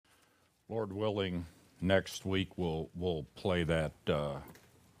Lord willing, next week we'll play that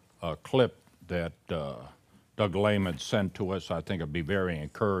clip that Doug Lehman sent to us. I think it'll be very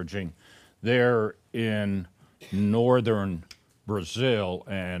encouraging. They're in northern Brazil,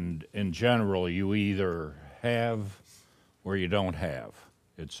 and in general, you either have or you don't have.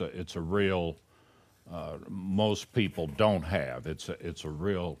 It's a real most people don't have. It's a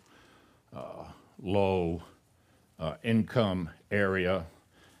real low income area,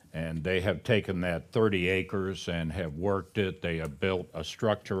 and they have taken that 30 acres and have worked it. They have built a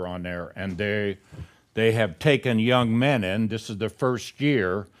structure on there, and they have taken young men in. This is their first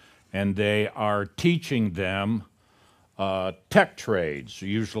year, and they are teaching them tech trades,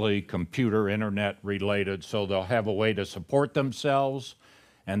 usually computer, internet related, so they'll have a way to support themselves,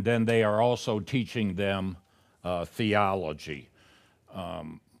 and then they are also teaching them theology.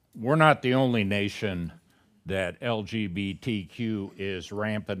 We're not the only nation that LGBTQ is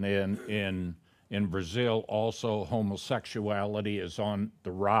rampant in Brazil. Also, homosexuality is on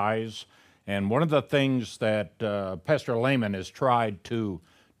the rise. And one of the things that Pastor Lehman has tried to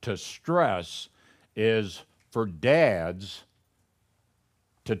stress is for dads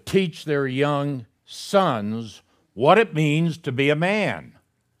to teach their young sons what it means to be a man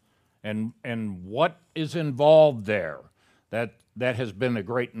and what is involved there. That has been a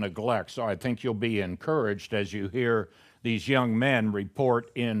great neglect. So I think you'll be encouraged as you hear these young men report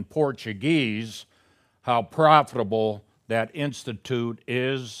in Portuguese how profitable that institute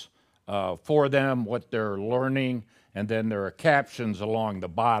is for them, what they're learning, and then there are captions along the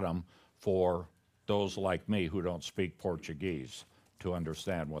bottom for those like me who don't speak Portuguese to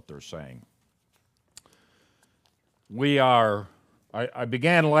understand what they're saying. I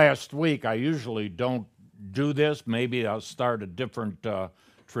began last week. I usually don't do this. Maybe I'll start a different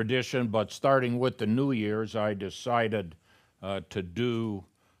tradition, but starting with the New Year's, I decided to do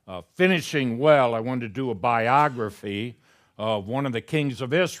finishing well. I wanted to do a biography of one of the kings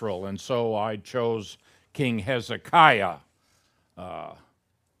of Israel, and so I chose King Hezekiah.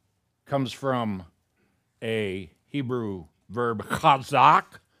 Comes from a Hebrew verb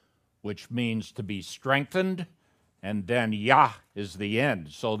chazak, which means to be strengthened, and then Yah is the end.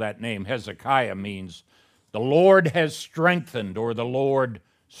 So that name Hezekiah means the Lord has strengthened, or the Lord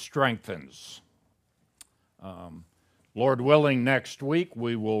strengthens. Lord willing, next week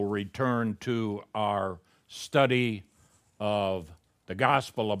we will return to our study of the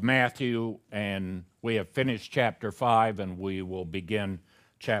Gospel of Matthew, and we have finished chapter 5, and we will begin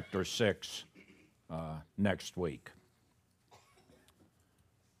chapter 6 next week.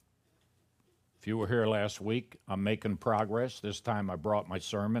 If you were here last week, I'm making progress. This time I brought my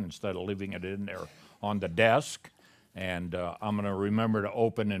sermon instead of leaving it in there on the desk, and I'm going to remember to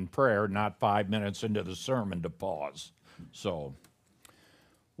open in prayer, not 5 minutes into the sermon to pause. So,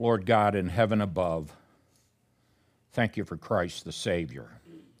 Lord God in heaven above, thank you for Christ the Savior.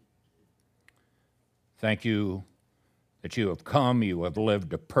 Thank you that you have come, you have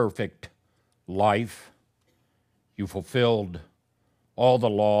lived a perfect life. You fulfilled all the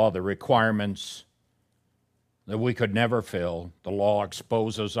law, the requirements that we could never fill. The law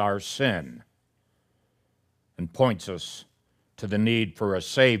exposes our sin and points us to the need for a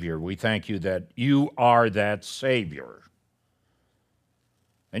Savior. We thank you that you are that Savior.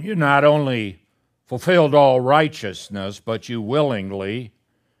 And you not only fulfilled all righteousness, but you willingly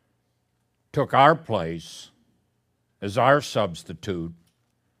took our place as our substitute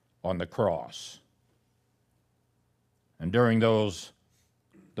on the cross. And during those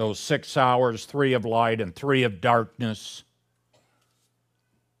 6 hours, 3 of light and 3 of darkness,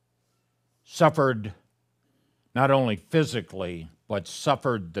 suffered not only physically, but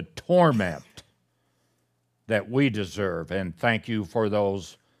suffered the torment that we deserve. And thank you for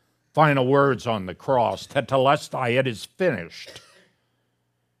those final words on the cross, Tetelestai, it is finished.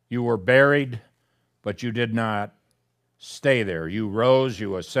 You were buried, but you did not stay there. You rose,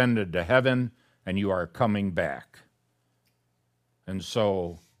 you ascended to heaven, and you are coming back. And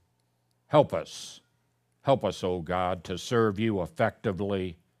so, help us, O God, to serve you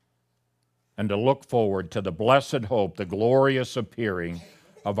effectively and to look forward to the blessed hope, the glorious appearing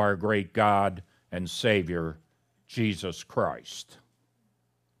of our great God and Savior, Jesus Christ.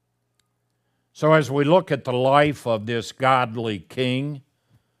 So as we look at the life of this godly king,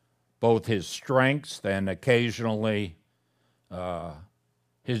 both his strengths and occasionally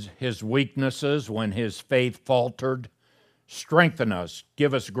his weaknesses when his faith faltered, strengthen us,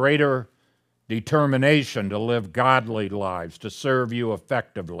 give us greater determination to live godly lives, to serve you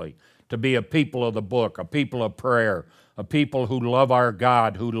effectively, to be a people of the book, a people of prayer, a people who love our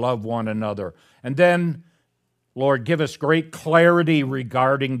God, who love one another. And then Lord, give us great clarity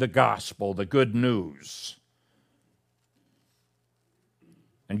regarding the gospel, the good news.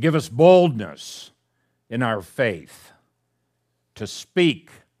 And give us boldness in our faith to speak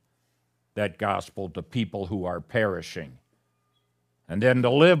that gospel to people who are perishing, and then to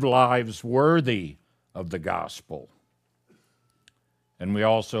live lives worthy of the gospel. And we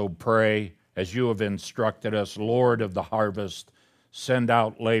also pray, as you have instructed us, Lord of the harvest, send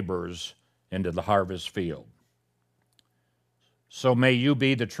out laborers into the harvest field. So may you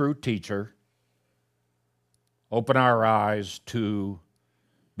be the true teacher. Open our eyes to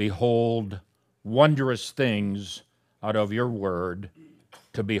behold wondrous things out of your word,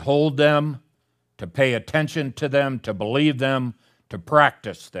 to behold them, to pay attention to them, to believe them, to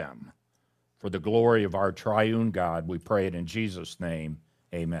practice them. For the glory of our triune God, we pray it in Jesus' name.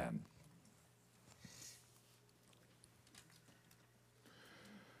 Amen.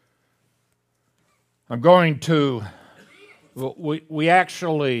 I'm going to, we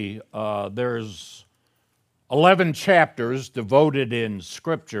actually, there's 11 chapters devoted in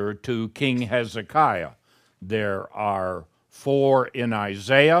Scripture to King Hezekiah. There are 4 in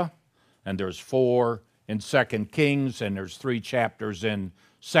Isaiah, and there's 4 in 2 Kings, and there's 3 chapters in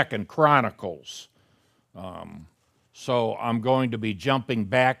 2 Chronicles. So I'm going to be jumping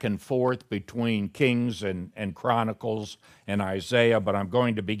back and forth between Kings and Chronicles and Isaiah, but I'm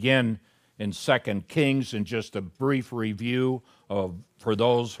going to begin in 2 Kings and just a brief review of, for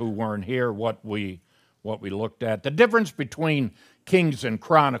those who weren't here, what we looked at. The difference between Kings and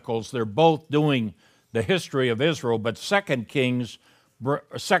Chronicles, they're both doing the history of Israel, but 2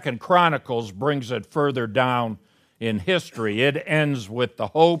 Chronicles brings it further down in history. It ends with the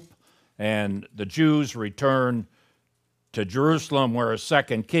hope and the Jews return to Jerusalem, whereas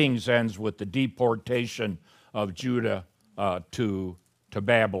 2 Kings ends with the deportation of Judah to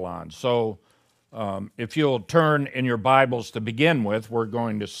Babylon. So if you'll turn in your Bibles to begin with, we're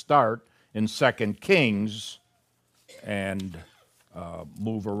going to start in 2 Kings and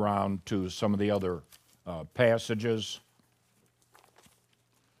move around to some of the other passages.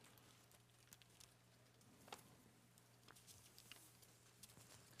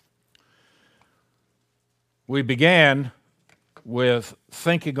 We began with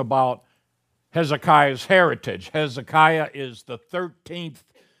thinking about Hezekiah's heritage. Hezekiah is the 13th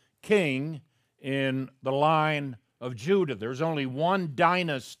king in the line of Judah. There's only one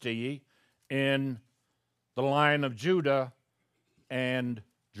dynasty in the line of Judah and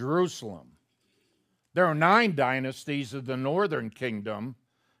Jerusalem. There are 9 dynasties of the northern kingdom,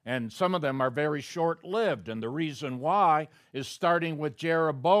 and some of them are very short-lived. And the reason why is starting with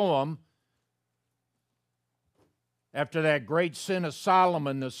Jeroboam. After that great sin of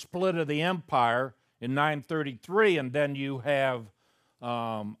Solomon, the split of the empire in 933, and then you have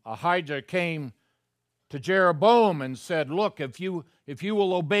Ahijah came to Jeroboam and said, look, if you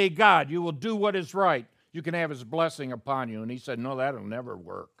will obey God, you will do what is right, you can have his blessing upon you. And he said, no, that'll never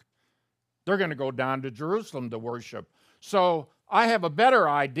work. They're going to go down to Jerusalem to worship. So I have a better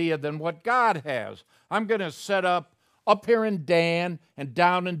idea than what God has. I'm going to set up here in Dan and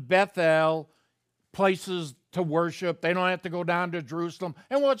down in Bethel places to worship. They don't have to go down to Jerusalem.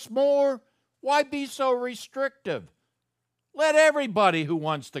 And what's more, why be so restrictive? Let everybody who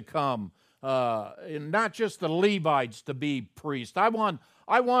wants to come, not just the Levites, to be priests. I want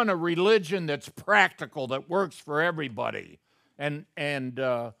a religion that's practical, that works for everybody, and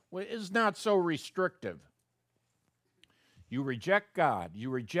is not so restrictive. You reject God. You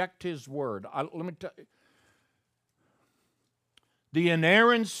reject His word. Let me tell you, the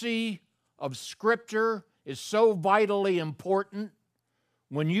inerrancy of Scripture is so vitally important.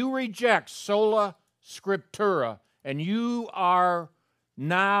 When you reject sola scriptura and you are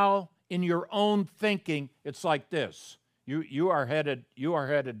now in your own thinking, it's like this. You are headed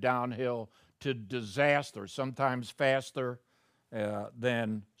downhill to disaster, sometimes faster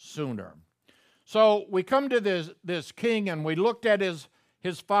than sooner. So we come to this king, and we looked at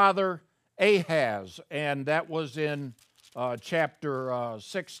his father Ahaz, and that was in chapter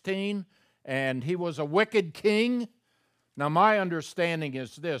 16. And he was a wicked king. Now, my understanding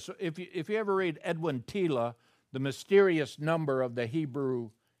is this. If you ever read Edwin Tila, The Mysterious Number of the Hebrew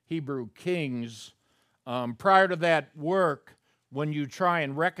Kings, prior to that work, when you try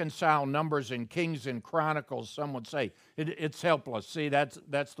and reconcile numbers in Kings and Chronicles, some would say it's helpless. See,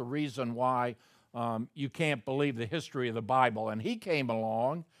 that's the reason why you can't believe the history of the Bible. And he came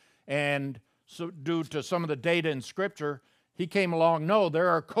along, and so due to some of the data in Scripture, he came along, no, there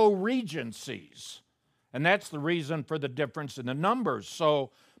are co-regencies. And that's the reason for the difference in the numbers.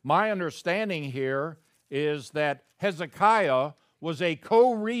 So my understanding here is that Hezekiah was a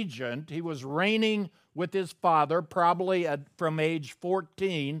co-regent. He was reigning with his father, probably from age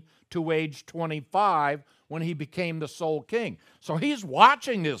 14 to age 25 when he became the sole king. So he's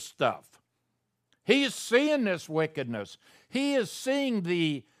watching this stuff. He is seeing this wickedness. He is seeing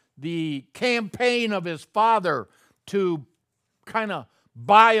the campaign of his father to kind of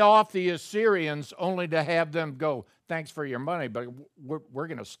buy off the Assyrians, only to have them go, thanks for your money, but we're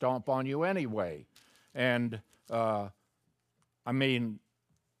going to stomp on you anyway. And,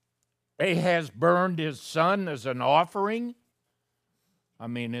 Ahaz burned his son as an offering. I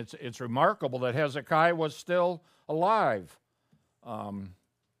mean, it's remarkable that Hezekiah was still alive.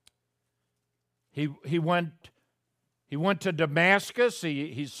 He went to Damascus.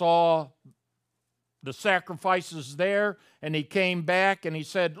 He saw the sacrifices there, and he came back and he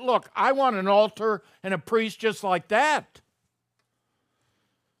said, look, I want an altar and a priest just like that.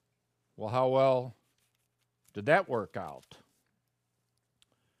 Well, how well did that work out?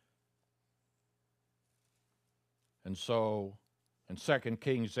 And so in 2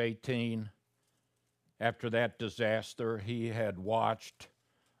 Kings 18, after that disaster, he had watched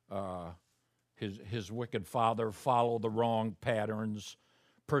his wicked father follow the wrong patterns,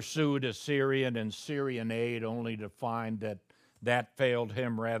 pursued Assyrian and Syrian aid, only to find that failed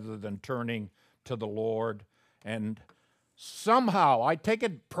him rather than turning to the Lord. And somehow, I take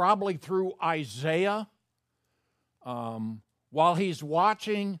it probably through Isaiah, while he's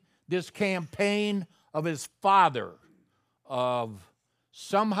watching this campaign of his father,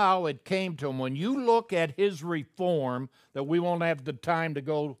 somehow it came to him. When you look at his reform, that we won't have the time to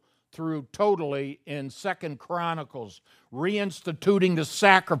go through totally in 2 Chronicles, reinstituting the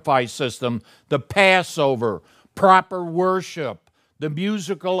sacrifice system, the Passover, proper worship, the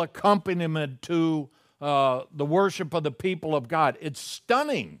musical accompaniment to the worship of the people of God. It's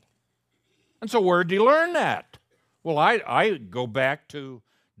stunning. And so where did he learn that? Well, I go back to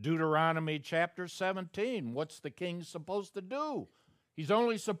Deuteronomy chapter 17. What's the king supposed to do? He's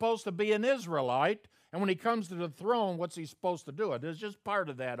only supposed to be an Israelite. And when he comes to the throne, what's he supposed to do? There's just part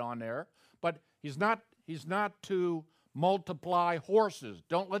of that on there. But he's not to multiply horses.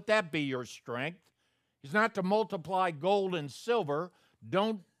 Don't let that be your strength. He's not to multiply gold and silver.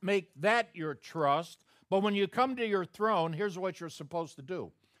 Don't make that your trust. But when you come to your throne, here's what you're supposed to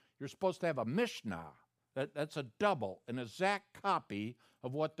do. You're supposed to have a Mishnah. That's a double, an exact copy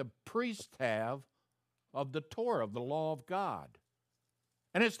of what the priests have of the Torah, of the law of God.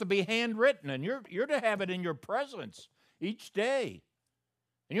 And it's to be handwritten, and you're to have it in your presence each day.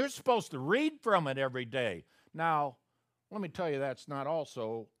 And you're supposed to read from it every day. Now, let me tell you, that's not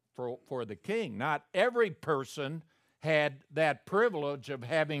also for the king. Not every person had that privilege of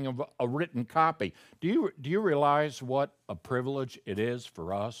having a written copy. Do you realize what a privilege it is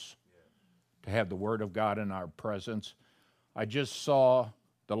for us to have the Word of God in our presence? I just saw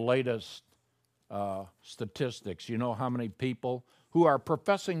the latest statistics. You know how many people who are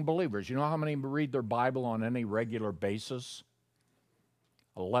professing believers, you know how many read their Bible on any regular basis?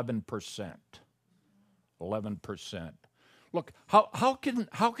 11%. 11%. Look, how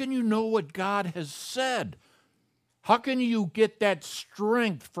can you know what God has said? How can you get that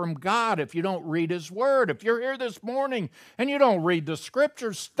strength from God if you don't read His Word? If you're here this morning and you don't read the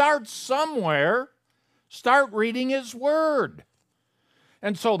Scriptures, start somewhere. Start reading His Word.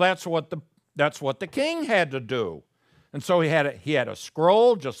 And so that's what the king had to do. And so he had a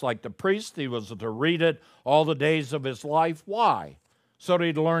scroll, just like the priest. He was to read it all the days of his life. Why? So that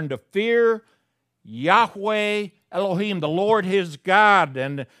he'd learn to fear Yahweh Elohim, the Lord his God,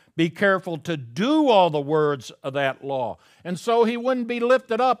 and be careful to do all the words of that law. And so he wouldn't be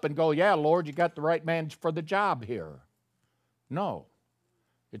lifted up and go, yeah, Lord, you got the right man for the job here. No.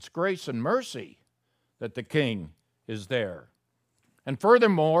 It's grace and mercy that the king is there. And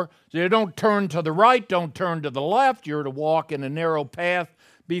furthermore, you don't turn to the right, don't turn to the left. You're to walk in a narrow path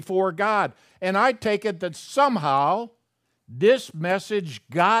before God. And I take it that somehow this message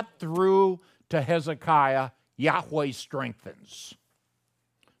got through to Hezekiah. Yahweh strengthens.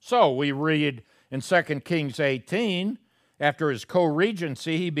 So we read in 2 Kings 18, after his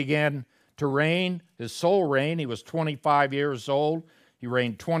co-regency, he began to reign, his sole reign. He was 25 years old. He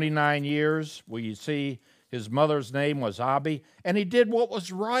reigned 29 years. We see his mother's name was Abi, and he did what was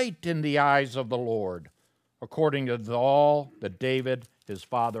right in the eyes of the Lord, according to all that David, his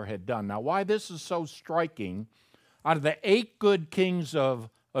father, had done. Now, why this is so striking, out of the 8 good kings of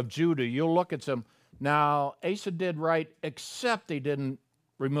Judah, you'll look at some. Now, Asa did right, except he didn't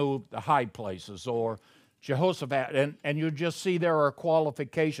remove the high places, or Jehoshaphat, and you just see there are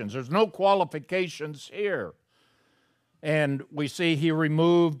qualifications. There's no qualifications here. And we see he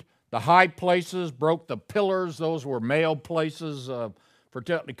removed the high places, broke the pillars. Those were male places,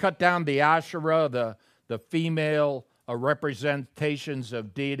 fertility. Cut down the Asherah, the female representations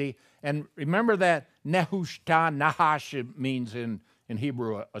of deity. And remember that Nehushtan, Nahash means in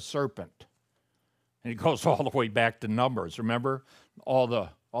Hebrew a serpent. And it goes all the way back to Numbers. Remember all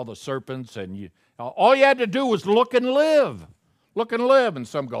the serpents, and all you had to do was look and live. Look and live. And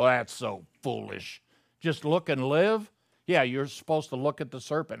some go, that's so foolish. Just look and live? Yeah, you're supposed to look at the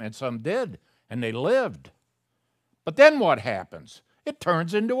serpent. And some did, and they lived. But then what happens? It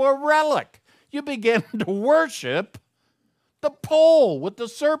turns into a relic. You begin to worship the pole with the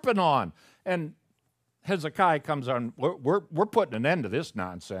serpent on. And Hezekiah comes on, we're putting an end to this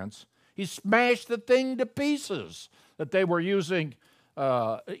nonsense. He smashed the thing to pieces that they were using.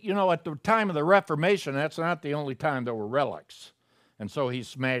 At the time of the Reformation, that's not the only time there were relics. And so he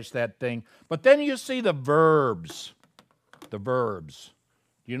smashed that thing. But then you see the verbs. The verbs.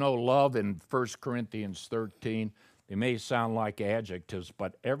 Love in 1 Corinthians 13, they may sound like adjectives,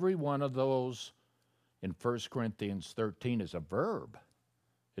 but every one of those in 1 Corinthians 13 is a verb.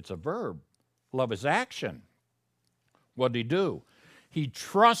 It's a verb. Love is action. What did he do? He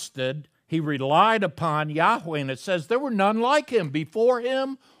trusted, he relied upon Yahweh, and it says there were none like him before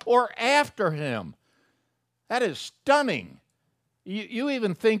him or after him. That is stunning. You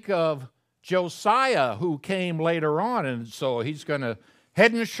even think of Josiah, who came later on, and so he's going to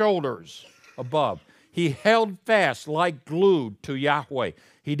head and shoulders above. He held fast like glued to Yahweh.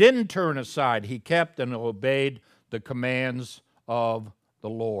 He didn't turn aside. He kept and obeyed the commands of the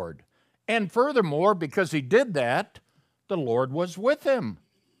Lord. And furthermore, because he did that, the Lord was with him.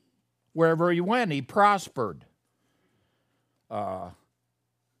 Wherever he went, he prospered.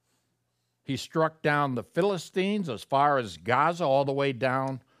 He struck down the Philistines as far as Gaza, all the way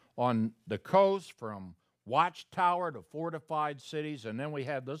down on the coast, from watchtower to fortified cities. And then we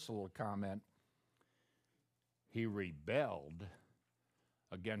have this little comment. He rebelled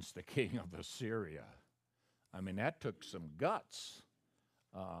against the king of Assyria. I mean, that took some guts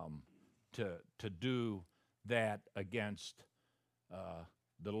to do that against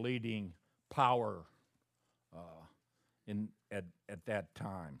the leading power at that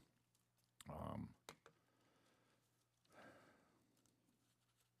time.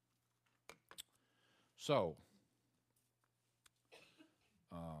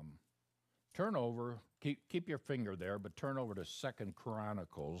 Turn over, keep your finger there, but turn over to 2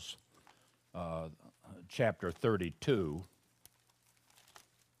 Chronicles chapter 32.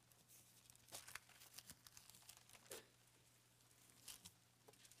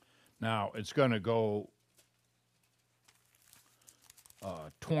 Now, it's going to go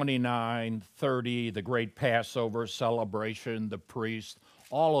 29, 30, the great Passover celebration, the priest,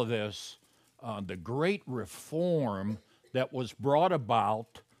 all of this, the great reform that was brought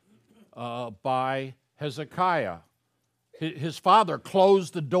about by Hezekiah. His father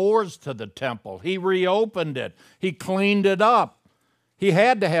closed the doors to the temple. He reopened it. He cleaned it up. He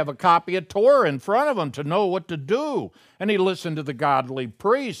had to have a copy of Torah in front of him to know what to do. And he listened to the godly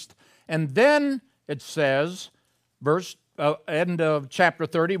priest. And then it says, end of chapter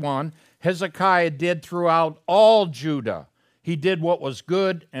 31, Hezekiah did throughout all Judah. He did what was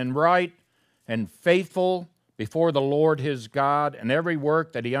good and right and faithful before the Lord his God, and every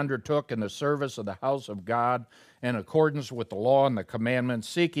work that he undertook in the service of the house of God, in accordance with the law and the commandments,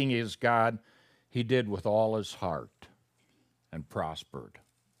 seeking his God, he did with all his heart and prospered.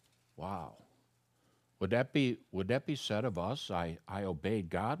 Wow. Would that be said of us? I obeyed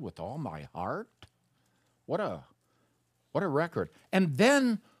God with all my heart? What a record. And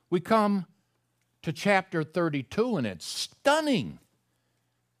then we come to chapter 32, and it's stunning.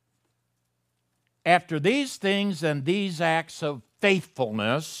 After these things and these acts of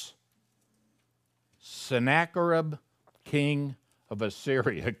faithfulness, Sennacherib, king of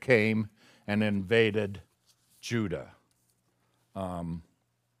Assyria, came and invaded Judah.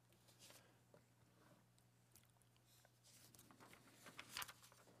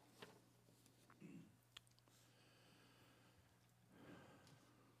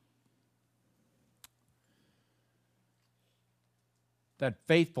 That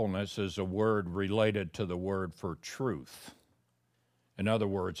faithfulness is a word related to the word for truth. In other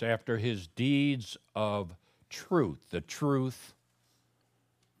words, after his deeds of truth, the truth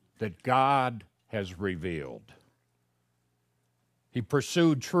that God has revealed, he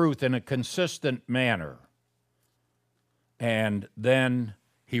pursued truth in a consistent manner, and then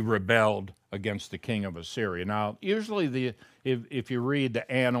he rebelled against the king of Assyria. Now, usually if you read the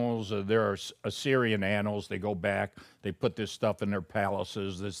annals, there are Assyrian annals, they go back, they put this stuff in their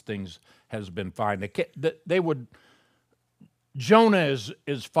palaces, this thing has been fine. Jonah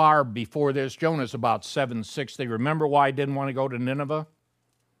is far before this. Jonah is about 760. Remember why he didn't want to go to Nineveh?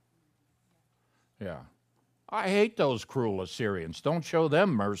 Yeah. I hate those cruel Assyrians. Don't show them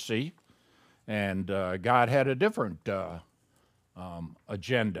mercy. And God had a different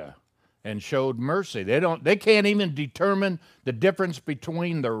agenda and showed mercy. They can't even determine the difference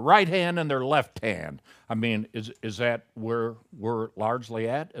between their right hand and their left hand. I mean, is that where we're largely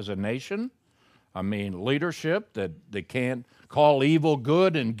at as a nation? I mean, leadership that they can't call evil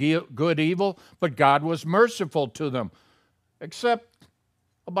good and good evil, but God was merciful to them. Except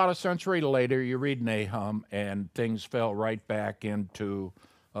about a century later, you read Nahum, and things fell right back into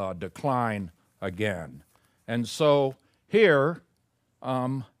decline again. And so here,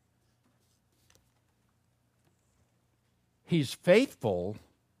 he's faithful,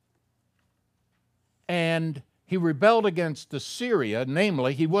 and he rebelled against Assyria,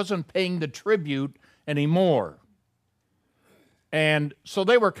 namely, he wasn't paying the tribute anymore. And so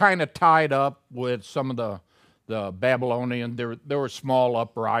they were kind of tied up with some of the Babylonian. There were small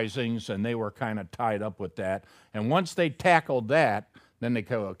uprisings, and they were kind of tied up with that. And once they tackled that, then they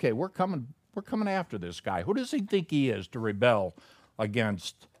go, okay, we're coming after this guy. Who does he think he is to rebel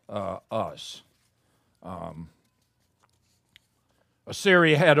against us?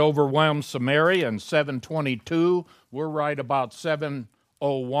 Assyria had overwhelmed Samaria in 722. We're right about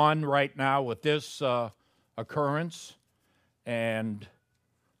 701 right now with this occurrence. And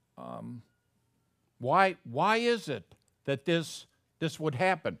why is it that this would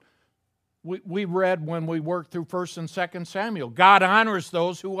happen? We read when we worked through 1 and 2 Samuel, God honors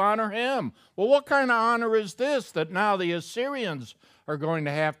those who honor him. Well, what kind of honor is this that now the Assyrians are going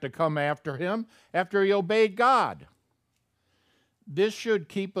to have to come after him after he obeyed God? This should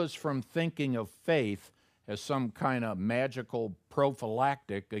keep us from thinking of faith as some kind of magical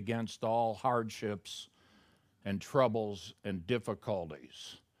prophylactic against all hardships and troubles and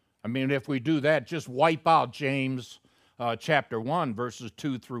difficulties. I mean, if we do that, just wipe out James chapter 1, verses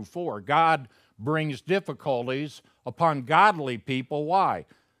 2 through 4. God brings difficulties upon godly people. Why?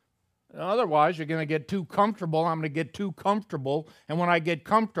 Otherwise, you're going to get too comfortable. I'm going to get too comfortable. And when I get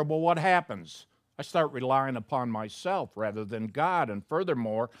comfortable, what happens? I start relying upon myself rather than God. And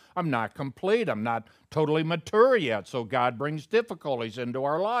furthermore, I'm not complete. I'm not totally mature yet. So God brings difficulties into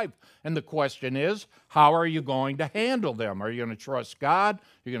our life. And the question is, how are you going to handle them? Are you going to trust God?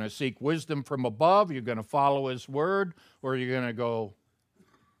 You're going to seek wisdom from above? You're going to follow his word? Or are you going to go,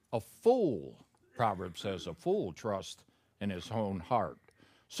 a fool, Proverbs says, a fool trusts in his own heart.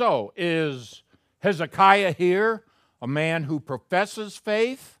 So is Hezekiah here a man who professes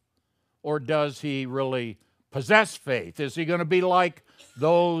faith? Or does he really possess faith? Is he going to be like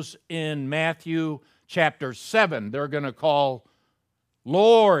those in Matthew chapter 7? They're going to call,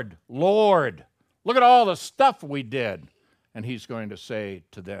 Lord, Lord, look at all the stuff we did. And he's going to say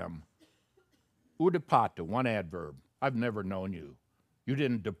to them, Udipata, one adverb, I've never known you. You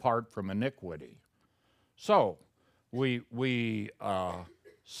didn't depart from iniquity. So we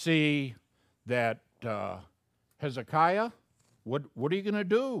see that Hezekiah, what are you going to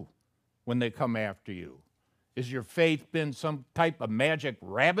do when they come after you? Is your faith been some type of magic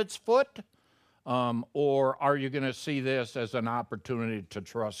rabbit's foot? Or are you going to see this as an opportunity to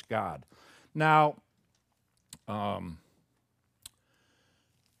trust God? Now, go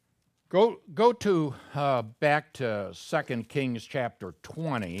to back to 2 Kings chapter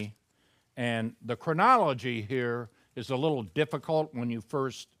 20, and the chronology here is a little difficult when you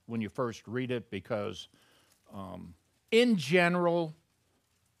first read it because, in general,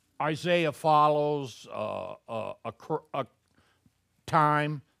 Isaiah follows a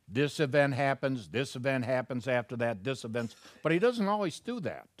time. This event happens after that, this event, but he doesn't always do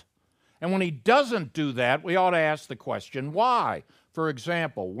that. And when he doesn't do that, we ought to ask the question, why? For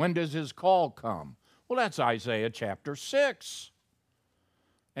example, when does his call come? Well, that's Isaiah chapter 6.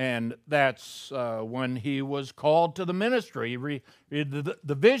 And that's when he was called to the ministry. The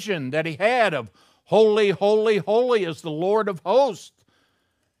vision that he had of holy, holy, holy is the Lord of hosts.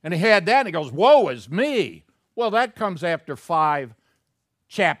 And he had that, and he goes, woe is me. Well, that comes after 5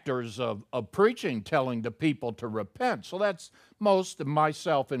 chapters of preaching, telling the people to repent. So that's, most,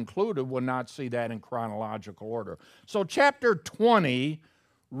 myself included, would not see that in chronological order. So chapter 20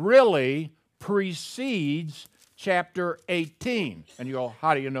 really precedes chapter 18. And you go,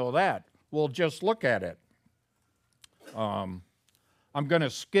 how do you know that? Well, just look at it. I'm going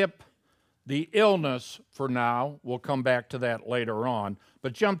to skip the illness for now. We'll come back to that later on.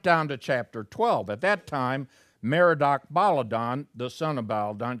 But jump down to chapter 12. At that time, Merodach-Baladan, the son of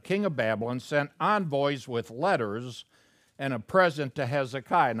Baladan, king of Babylon, sent envoys with letters and a present to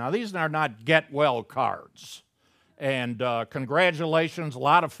Hezekiah. Now, these are not get-well cards. And congratulations, a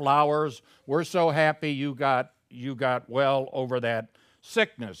lot of flowers. We're so happy you got well over that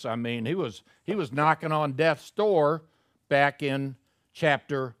sickness. I mean, he was knocking on death's door back in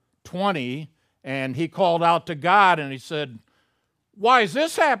chapter 20, and he called out to God and he said, why is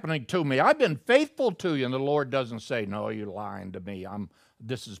this happening to me? I've been faithful to you. And the Lord doesn't say, no, you're lying to me.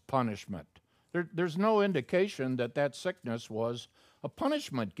 This is punishment. There's no indication that that sickness was a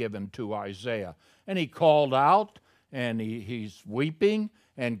punishment given to Isaiah. And he called out, and he's weeping,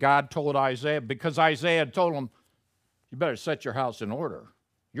 and God told Isaiah, because Isaiah had told him, you better set your house in order.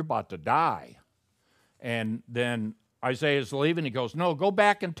 You're about to die. And then Isaiah's leaving. He goes, no, go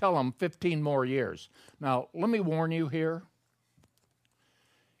back and tell him 15 more years. Now, let me warn you here.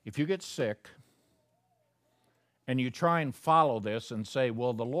 If you get sick and you try and follow this and say,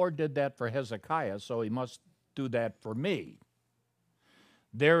 well, the Lord did that for Hezekiah, so he must do that for me.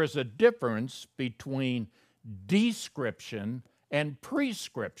 There is a difference between description and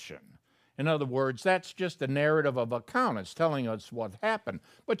prescription. In other words, that's just a narrative of account. It's telling us what happened.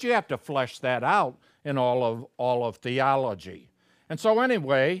 But you have to flesh that out in all of theology. And so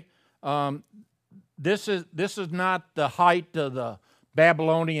anyway, this is not the height of the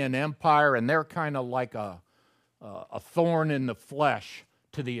Babylonian Empire, and they're kind of like a thorn in the flesh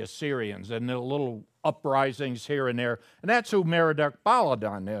to the Assyrians, and there are little uprisings here and there. And that's who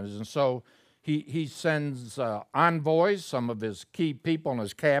Merodach-Baladan is. And so he sends envoys, some of his key people in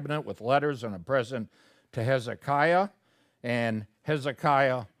his cabinet, with letters and a present to Hezekiah. And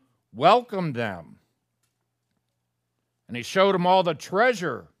Hezekiah welcomed them. And he showed him all the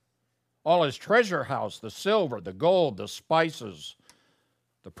treasure, all his treasure house, the silver, the gold, the spices,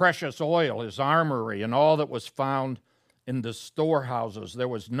 the precious oil, his armory, and all that was found in the storehouses. There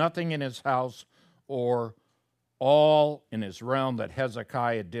was nothing in his house or all in his realm that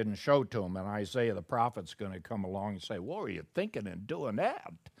Hezekiah didn't show to him. And Isaiah the prophet's going to come along and say, what were you thinking in doing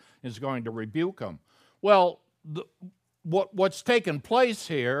that? He's going to rebuke him. Well, what's taken place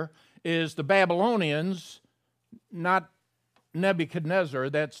here is the Babylonians, not Nebuchadnezzar,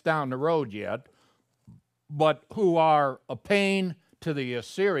 that's down the road yet, but who are a pain to the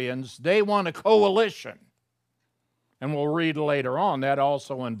Assyrians, they want a coalition. And we'll read later on, that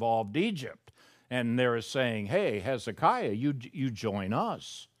also involved Egypt. And they're saying, hey, Hezekiah, you join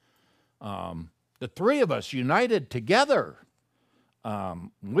us. The three of us united together,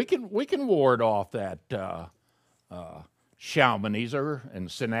 we can ward off that Shalmaneser and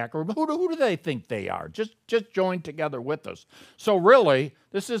Sennacherib. Who do they think they are? Just join together with us. So really,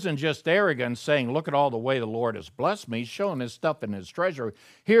 this isn't just arrogance saying, look at all the way the Lord has blessed me. He's showing his stuff in his treasury.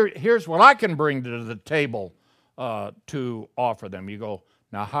 Here's what I can bring to the table to offer them. You go,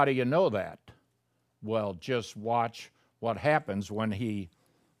 now how do you know that? Well, just watch what happens when he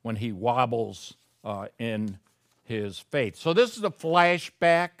wobbles in his faith. So this is a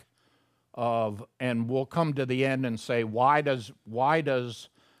flashback of, and we'll come to the end and say, why does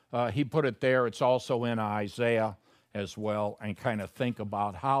he put it there? It's also in Isaiah as well, and kind of think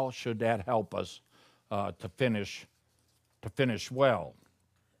about how should that help us to finish well.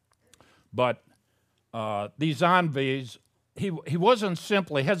 But these envoys,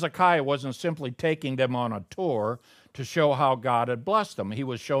 Hezekiah wasn't simply taking them on a tour to show how God had blessed them. He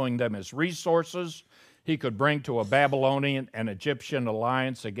was showing them his resources he could bring to a Babylonian and Egyptian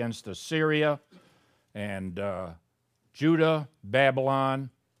alliance against Assyria and Judah, Babylon,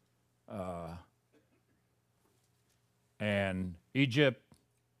 and Egypt.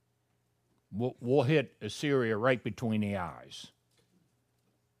 We'll hit Assyria right between the eyes.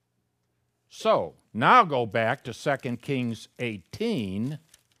 So now go back to 2 Kings 18,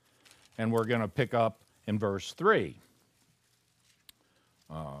 and we're going to pick up in verse 3.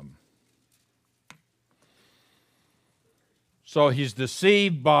 So he's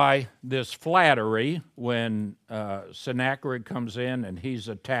deceived by this flattery when Sennacherib comes in and he's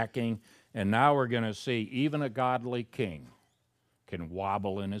attacking, and now we're going to see even a godly king can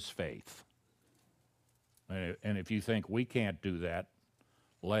wobble in his faith. And if you think we can't do that,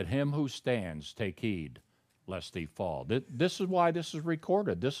 let him who stands take heed lest he fall. This is why this is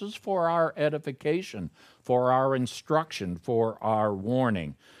recorded. This is for our edification, for our instruction, for our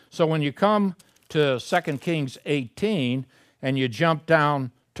warning. So when you come to 2 Kings 18 and you jump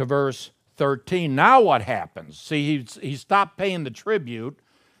down to verse 13, now what happens? See, he stopped paying the tribute,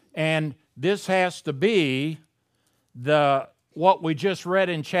 and this has to be what we just read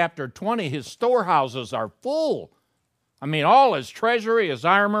in chapter 20. His storehouses are full. I mean, all his treasury, his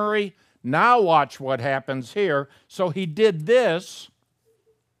armory. Now watch what happens here. So he did this.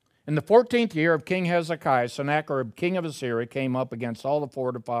 In the 14th year of King Hezekiah, Sennacherib, king of Assyria, came up against all the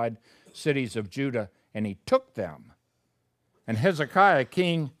fortified cities of Judah, and he took them. And Hezekiah,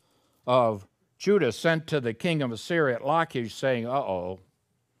 king of Judah sent to the king of Assyria at Lachish, saying, uh-oh,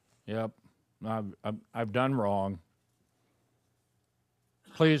 yep, I've done wrong.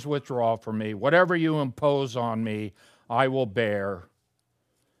 Please withdraw from me. Whatever you impose on me, I will bear.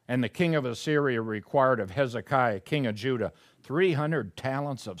 And the king of Assyria required of Hezekiah, king of Judah, 300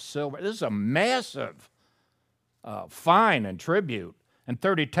 talents of silver. This is a massive fine and tribute, and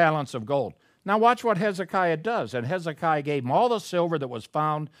 30 talents of gold. Now watch what Hezekiah does. And Hezekiah gave him all the silver that was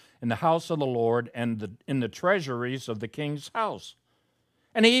found in the house of the Lord and in the treasuries of the king's house.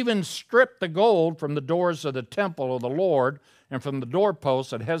 And he even stripped the gold from the doors of the temple of the Lord and from the doorposts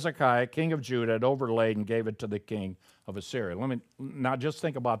that Hezekiah, king of Judah, had overlaid and gave it to the king of Assyria. Let me now just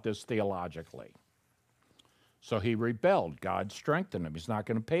think about this theologically. So he rebelled. God strengthened him. He's not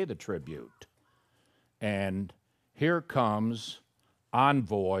going to pay the tribute. And here comes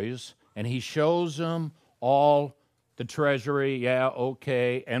envoys, and he shows them all the treasury. Yeah,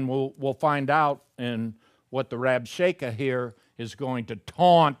 okay. And we'll find out in what the Rabshakeh here is going to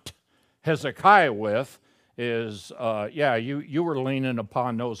taunt Hezekiah with is, you were leaning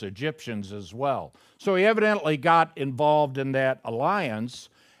upon those Egyptians as well. So he evidently got involved in that alliance,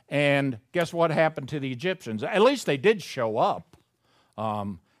 and guess what happened to the Egyptians? At least they did show up.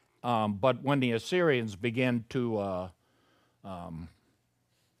 But when the Assyrians began to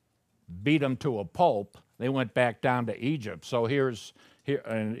beat them to a pulp, they went back down to Egypt. So here,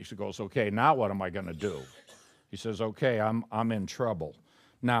 and he goes, okay, now what am I going to do? He says, okay, I'm in trouble.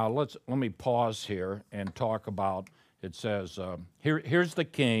 Now let me pause here and talk about. It says here's the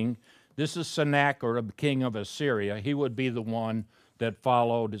king. This is Sennacherib, the king of Assyria. He would be the one that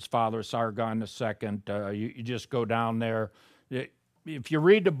followed his father Sargon II. You just go down there. If you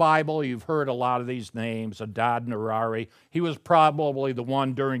read the Bible, you've heard a lot of these names. Adad Nerari. He was probably the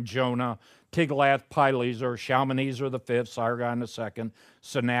one during Jonah. Tiglath-Pileser, Shalmaneser V, Sargon II,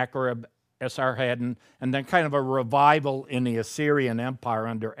 Sennacherib, Esarhaddon, and then kind of a revival in the Assyrian Empire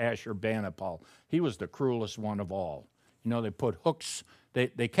under Ashurbanipal. He was the cruelest one of all. You know, they put hooks, they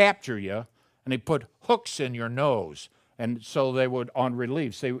capture you, and they put hooks in your nose. And so they would, on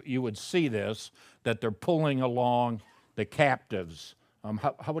reliefs, you would see this, that they're pulling along the captives.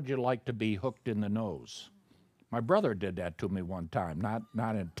 How would you like to be hooked in the nose? My brother did that to me one time,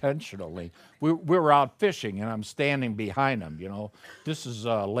 not intentionally. We were out fishing, and I'm standing behind him, you know. This is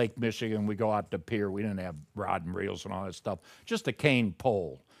Lake Michigan. We go out to pier. We didn't have rod and reels and all that stuff. Just a cane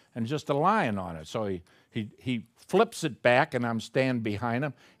pole and just a line on it. So he flips it back, and I'm standing behind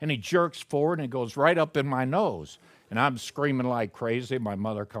him, and he jerks forward, and it goes right up in my nose. And I'm screaming like crazy. My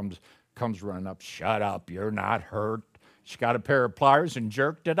mother comes running up. Shut up, you're not hurt. She got a pair of pliers and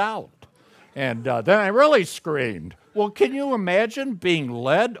jerked it out. And then I really screamed. Well, can you imagine being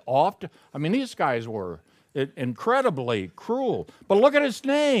led off to, these guys were incredibly cruel. But look at his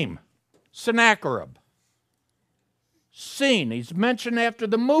name, Sennacherib. Seen, he's mentioned after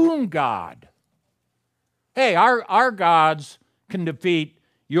the moon god. Hey, our gods can defeat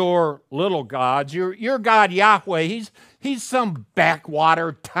your little gods. Your God Yahweh, he's some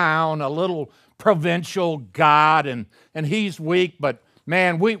backwater town, a little provincial god, and he's weak, but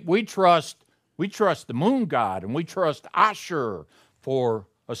man, we trust the moon god, and we trust Ashur for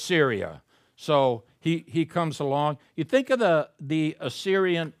Assyria. So he comes along. You think of the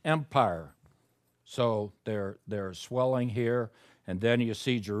Assyrian Empire. So they're swelling here, and then you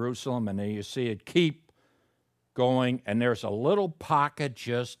see Jerusalem, and then you see it keep going, and there's a little pocket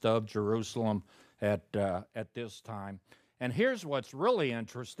just of Jerusalem at this time. And here's what's really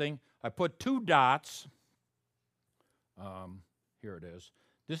interesting. I put 2 dots. Here it is.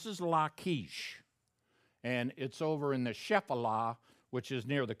 This is Lachish, and it's over in the Shephelah, which is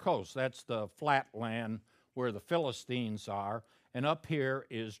near the coast. That's the flat land where the Philistines are, and up here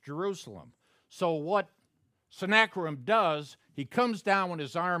is Jerusalem. So what Sennacherib does, he comes down with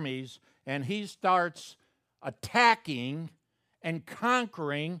his armies, and he starts attacking and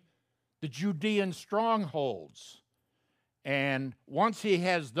conquering the Judean strongholds. And once he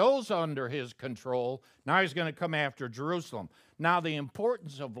has those under his control, now he's going to come after Jerusalem. Now, the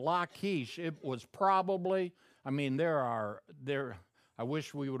importance of Lachish, it was probably, I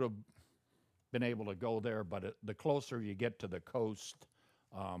wish we would have been able to go there, but the closer you get to the coast,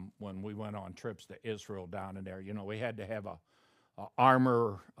 when we went on trips to Israel down in there, you know, we had to have a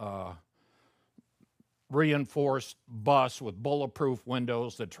armor reinforced bus with bulletproof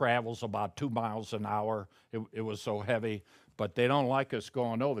windows that travels about 2 miles an hour. It was so heavy, but they don't like us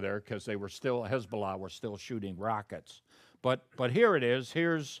going over there because Hezbollah were still shooting rockets. But here it is.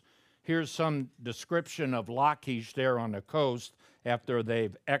 Here's some description of Lachish there on the coast after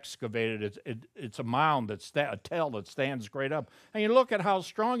they've excavated it. It's a mound a tell that stands great up. And you look at how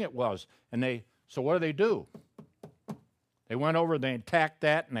strong it was. And So what do? They went over, they attacked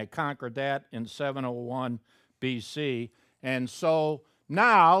that, and they conquered that in 701 BC. And so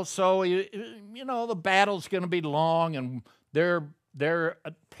now, the battle's going to be long, and their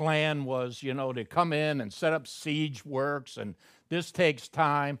plan was, to come in and set up siege works, and this takes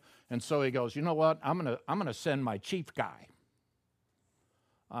time. And so he goes, you know what? I'm gonna send my chief guy.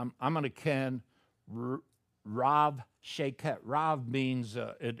 I'm gonna ken Rav Sheket. Rav means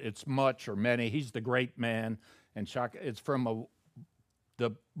it's much or many. He's the great man, and Shaka, it's from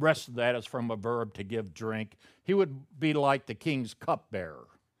the rest of that is from a verb to give drink. He would be like the king's cupbearer,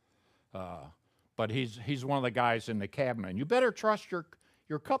 but he's one of the guys in the cabinet. And you better trust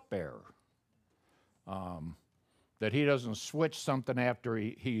your cupbearer, that he doesn't switch something after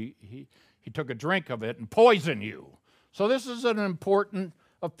he took a drink of it and poison you. So this is an important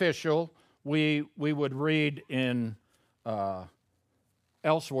official. We would read in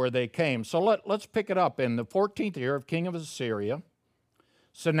elsewhere they came. So let's pick it up. In the 14th year of king of Assyria,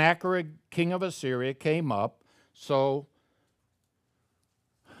 Sennacherib, king of Assyria, came up. So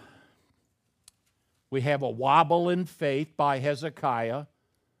we have a wobble in faith by Hezekiah.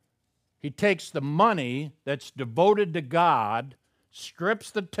 He takes the money that's devoted to God,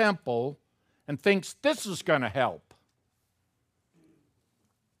 strips the temple, and thinks this is going to help.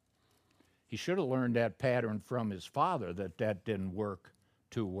 He should have learned that pattern from his father, that didn't work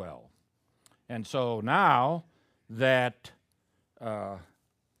too well. And so now that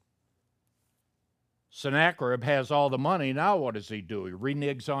Sennacherib has all the money, now what does he do? He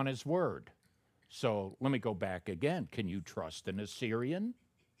reneges on his word. So let me go back again. Can you trust an Assyrian?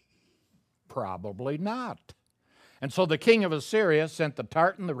 Probably not. And so the king of Assyria sent the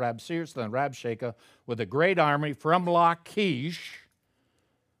Tartan, the Rabseers, and the Rabshakeh with a great army from Lachish,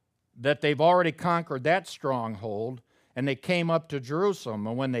 that they've already conquered that stronghold, and they came up to Jerusalem.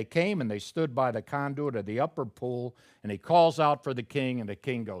 And when they came and they stood by the conduit of the upper pool, and he calls out for the king, and the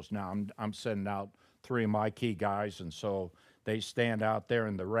king goes, now I'm sending out 3 of my key guys. And so they stand out there,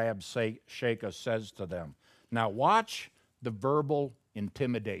 and the Rabshakeh says to them, now watch the verbal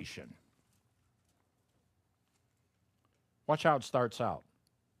intimidation. Watch how it starts out.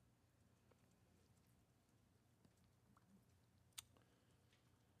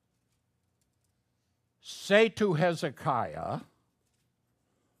 Say to Hezekiah,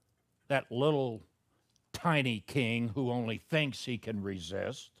 that little tiny king who only thinks he can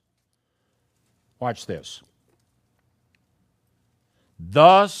resist, watch this.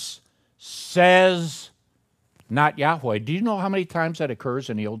 Thus says not Yahweh. Do you know how many times that occurs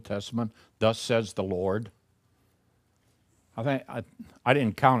in the Old Testament? Thus says the Lord. I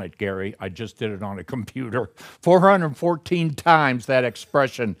didn't count it, Gary. I just did it on a computer. 414 times that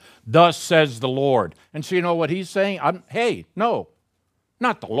expression, thus says the Lord. And so you know what he's saying? Hey, no,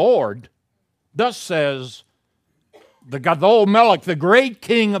 not the Lord. Thus says the Gadol Melech, the great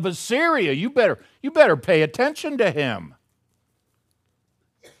king of Assyria. You better pay attention to him.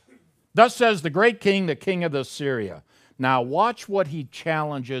 Thus says the great king, the king of Assyria. Now watch what he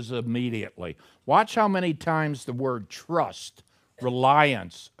challenges immediately. Watch how many times the word trust,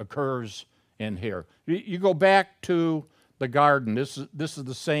 reliance occurs in here. You go back to the garden. This is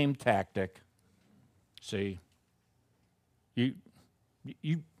the same tactic. See, you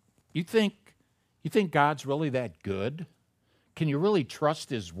think God's really that good? Can you really trust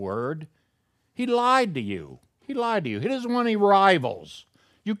his word? He lied to you. He lied to you. He doesn't want any rivals.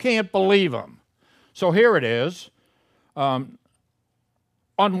 You can't believe him. So here it is.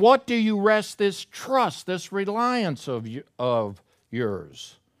 On what do you rest this trust, this reliance of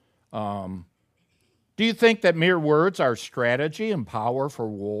yours? Do you think that mere words are strategy and power for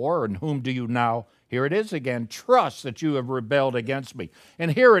war? And whom do you now, here it is again, trust that you have rebelled against me?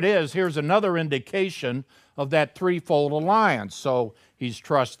 And here it is. Here's another indication of that threefold alliance. So he's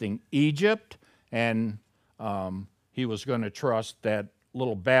trusting Egypt, and he was going to trust that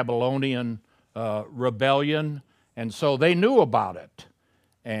little Babylonian rebellion. And so they knew about it.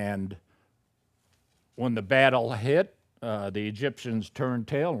 And when the battle hit, the Egyptians turned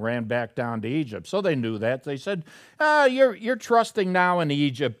tail and ran back down to Egypt. So they knew that. They said, you're trusting now in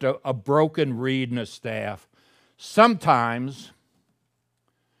Egypt a broken reed and a staff. Sometimes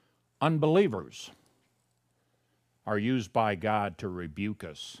unbelievers are used by God to rebuke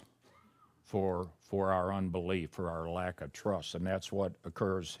us for our unbelief, for our lack of trust. And that's what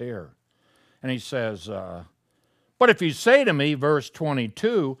occurs here. And he says, but if you say to me, verse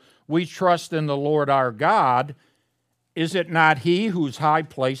 22, we trust in the Lord our God, is it not he whose high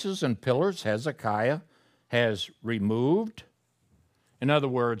places and pillars Hezekiah has removed? In other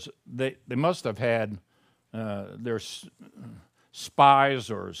words, they must have had spies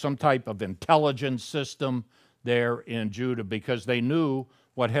or some type of intelligence system there in Judah because they knew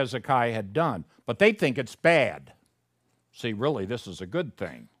what Hezekiah had done. But they think it's bad. See, really, this is a good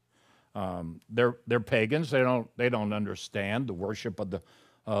thing. They're pagans. They don't understand the worship of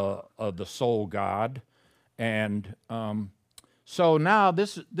the sole God, and so now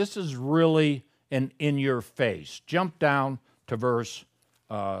this is really an in your face. Jump down to verse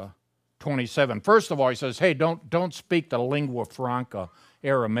 27. First of all, he says, "Hey, don't speak the lingua franca,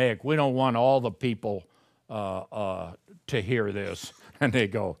 Aramaic. We don't want all the people to hear this." And they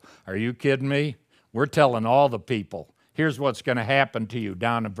go, "Are you kidding me? We're telling all the people. Here's what's going to happen to you,"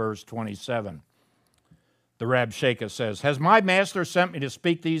 down in verse 27. The Rabshakeh says, "Has my master sent me to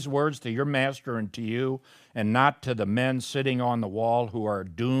speak these words to your master and to you, and not to the men sitting on the wall who are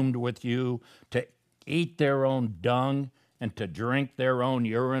doomed with you to eat their own dung and to drink their own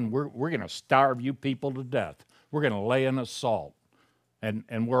urine? We're going to starve you people to death. We're going to lay an assault.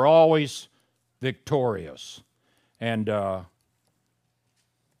 And we're always victorious." And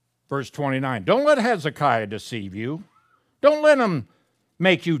verse 29, "Don't let Hezekiah deceive you. Don't let him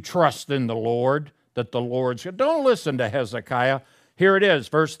make you trust in the Lord, that the Lord's... Don't listen to Hezekiah." Here it is,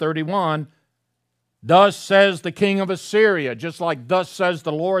 verse 31. "Thus says the king of Assyria," just like "thus says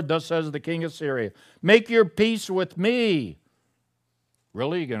the Lord, thus says the king of Assyria, make your peace with me."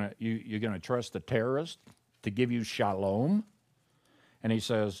 Really? You're gonna trust the terrorist to give you shalom? And he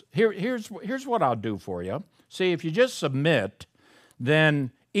says, here's what I'll do for you. See, if you just submit,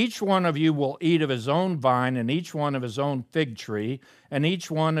 then each one of you will eat of his own vine and each one of his own fig tree, and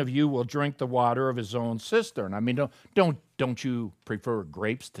each one of you will drink the water of his own cistern. I mean, don't you prefer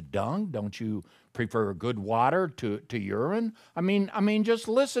grapes to dung? Don't you prefer good water to urine? I mean, just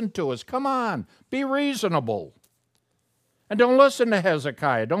listen to us. Come on, be reasonable. And don't listen to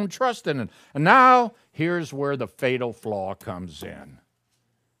Hezekiah. Don't trust in it. And now, here's where the fatal flaw comes in.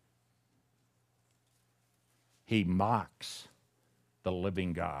 He mocks the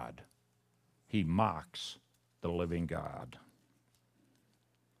living God. He mocks the living God.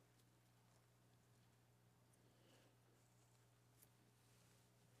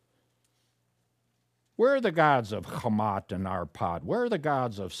 Where are the gods of Hamath and Arpad? Where are the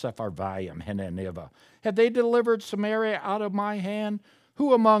gods of Sepharvaim and Nineveh? Have they delivered Samaria out of my hand?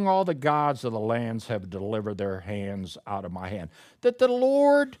 Who among all the gods of the lands have delivered their hands out of my hand? That the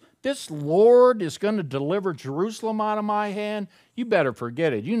Lord, this Lord, is going to deliver Jerusalem out of my hand? You better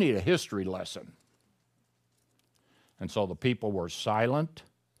forget it. You need a history lesson. And so the people were silent,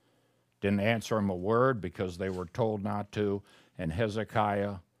 didn't answer him a word because they were told not to, and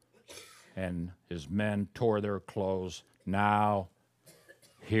Hezekiah and his men tore their clothes. Now,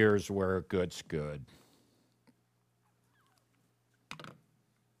 here's where it gets good.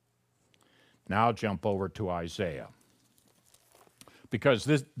 Now jump over to Isaiah. Because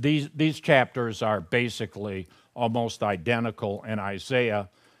these chapters are basically almost identical, and Isaiah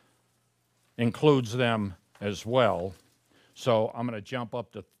includes them as well. So I'm going to jump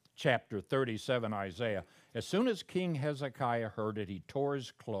up to chapter 37, Isaiah. "As soon as King Hezekiah heard it, he tore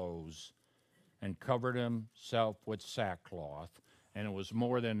his clothes and covered himself with sackcloth. And it was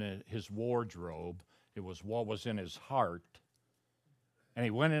more than his wardrobe. It was what was in his heart. And he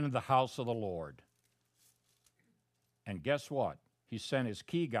went into the house of the Lord. And guess what? He sent his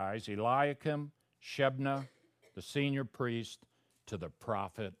key guys, Eliakim, Shebna, the senior priest, to the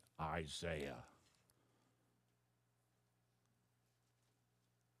prophet Isaiah."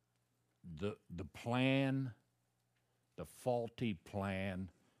 The plan, the faulty plan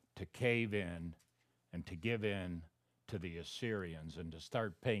to cave in and to give in to the Assyrians and to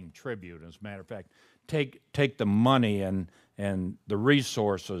start paying tribute. As a matter of fact, take the money and the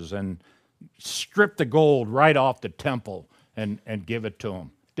resources and strip the gold right off the temple and give it to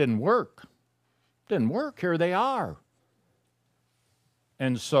them. Didn't work. Didn't work. Here they are.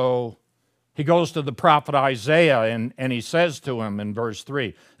 And so he goes to the prophet Isaiah and he says to him in verse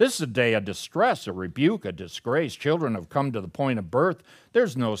 3, "This is a day of distress, a rebuke, a disgrace. Children have come to the point of birth.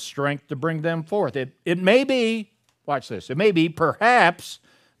 There's no strength to bring them forth. It may be," watch this, "it may be perhaps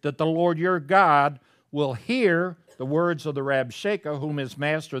that the Lord your God will hear the words of the Rabshakeh, whom his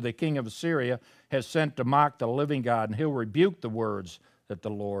master, the king of Assyria, has sent to mock the living God, and he'll rebuke the words that the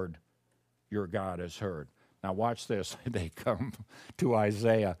Lord your God has heard." Now watch this. They come to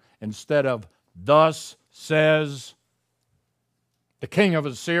Isaiah. Instead of "thus says the king of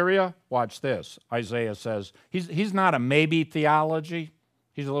Assyria," watch this. Isaiah says, he's not a maybe theology.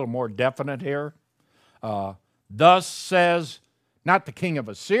 He's a little more definite here. "Thus says not the king of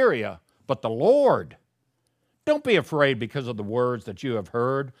Assyria, but the Lord. Don't be afraid because of the words that you have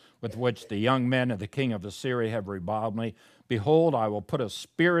heard, with which the young men of the king of Assyria have reviled me. Behold, I will put a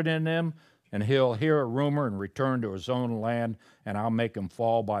spirit in him, and he'll hear a rumor and return to his own land, and I'll make him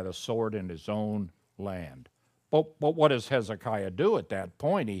fall by the sword in his own land. But what does Hezekiah do at that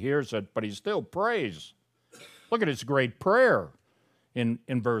point? He hears it, but he still prays. Look at his great prayer in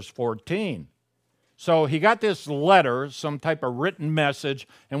verse 14. So he got this letter, some type of written message,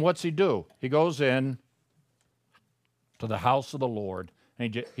 and what's he do? He goes in to the house of the Lord,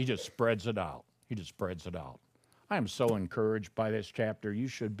 and he just spreads it out. He just spreads it out. I am so encouraged by this chapter. You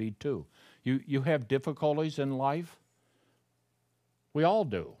should be too. You have difficulties in life? We all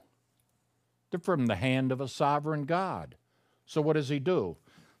do. They're from the hand of a sovereign God. So what does he do?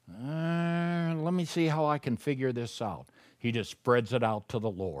 Let me see how I can figure this out. He just spreads it out to the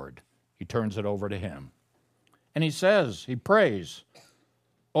Lord. He turns it over to him. And he prays,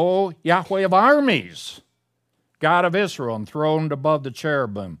 O Yahweh of armies, God of Israel, enthroned above the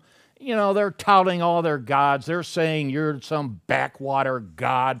cherubim. You know, they're touting all their gods. They're saying you're some backwater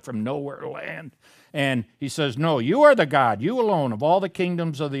god from nowhere land. And he says, no, you are the God, you alone, of all the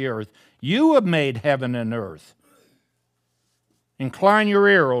kingdoms of the earth. You have made heaven and earth. Incline your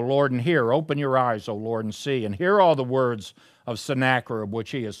ear, O Lord, and hear. Open your eyes, O Lord, and see. And hear all the words of Sennacherib, which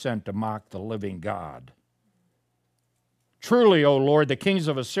he has sent to mock the living God. Truly, O Lord, the kings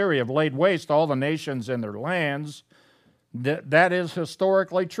of Assyria have laid waste all the nations and their lands. That is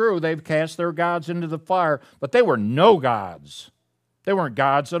historically true. They've cast their gods into the fire, but they were no gods. They weren't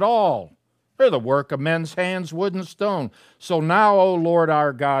gods at all. They're the work of men's hands, wood and stone. So now, O Lord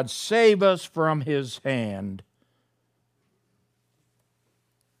our God, save us from his hand.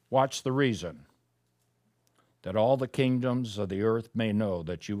 Watch the reason. That all the kingdoms of the earth may know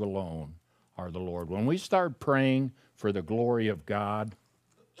that you alone are the Lord. When we start praying for the glory of God,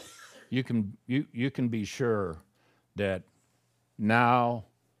 you can be sure that now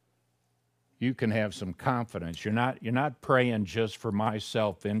you can have some confidence. You're not praying just for my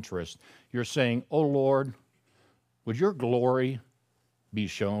self-interest. You're saying, oh Lord, would your glory be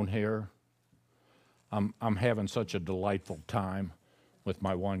shown here? I'm having such a delightful time with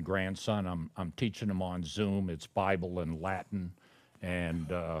my one grandson. I'm teaching him on Zoom. It's Bible and Latin, and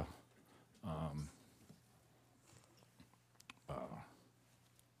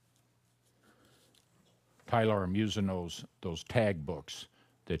Tyler, I'm using those tag books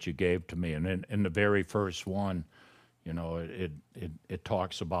that you gave to me, and in the very first one, you know, it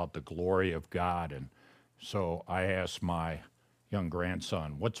talks about the glory of God, and so I asked my young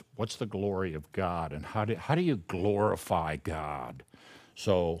grandson, what's the glory of God, and how do you glorify God?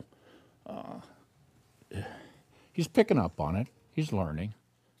 So he's picking up on it. He's learning.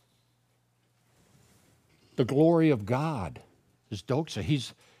 The glory of God is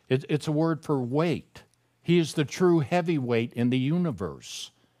doxa. It's a word for weight. He is the true heavyweight in the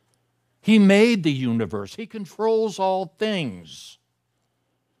universe. He made the universe. He controls all things.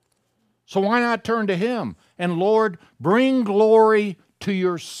 So why not turn to him? And Lord, bring glory to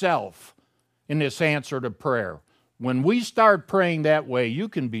yourself in this answer to prayer. When we start praying that way, you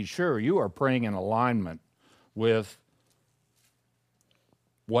can be sure you are praying in alignment with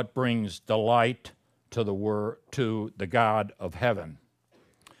what brings delight to the God of heaven.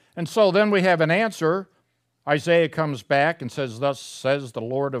 And so then we have an answer. Isaiah comes back and says, thus says the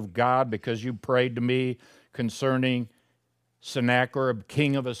Lord of God, because you prayed to me concerning Sennacherib,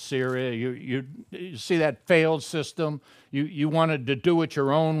 king of Assyria. You see that failed system? You wanted to do it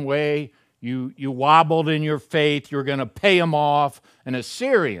your own way. You wobbled in your faith. You're going to pay him off. An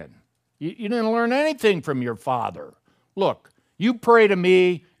Assyrian. You didn't learn anything from your father. Look, you pray to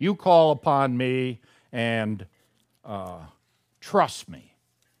me, you call upon me, and trust me.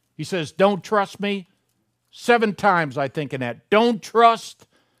 He says, don't trust me. 7 times I think in that. Don't trust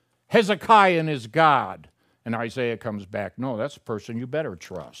Hezekiah and his God. And Isaiah comes back, no, that's a person you better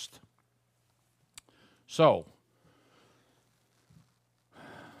trust. So,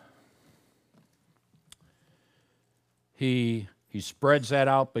 he spreads that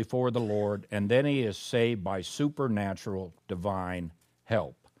out before the Lord, and then he is saved by supernatural divine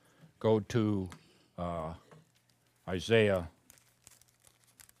help. Go to Isaiah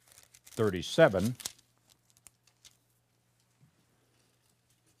 37.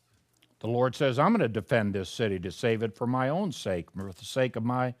 The Lord says, I'm going to defend this city to save it for my own sake, for the sake of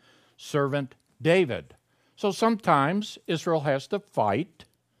my servant David. So sometimes Israel has to fight.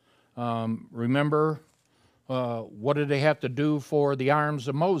 Remember, what did they have to do for the arms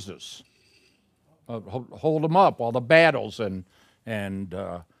of Moses? Hold them up, all the battles. And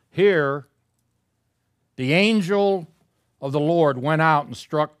here, the angel of the Lord went out and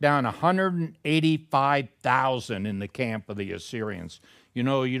struck down 185,000 in the camp of the Assyrians. You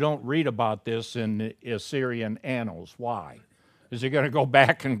know, you don't read about this in the Assyrian annals. Why? Is he going to go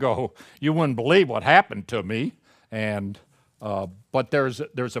back and go, you wouldn't believe what happened to me? And but there's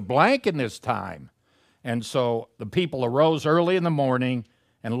a blank in this time. And so the people arose early in the morning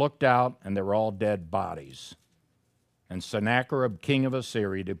and looked out, and they were all dead bodies. And Sennacherib, king of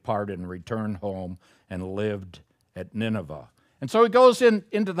Assyria, departed and returned home and lived at Nineveh. And so he goes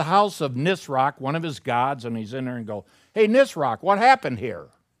into the house of Nisroch, one of his gods, and he's in there and go, hey, Nisroch, what happened here?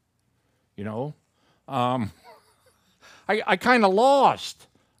 You know, I kind of lost.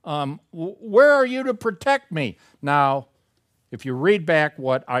 Where are you to protect me? Now, if you read back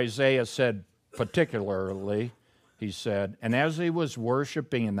what Isaiah said particularly, he said, and as he was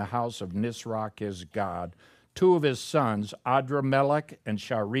worshiping in the house of Nisroch his god, two of his sons, Adramelech and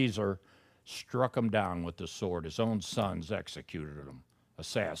Sharezer, struck him down with the sword. His own sons executed him,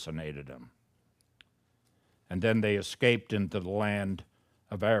 assassinated him. And then they escaped into the land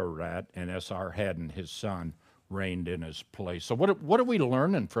of Ararat, and Esarhaddon, his son, reigned in his place. So what are we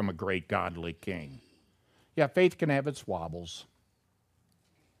learning from a great godly king? Yeah, faith can have its wobbles.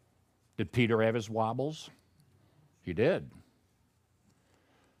 Did Peter have his wobbles? He did.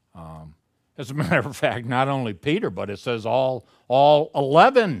 As a matter of fact, not only Peter, but it says all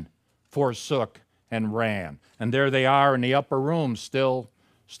 11 forsook and ran. And there they are in the upper room, still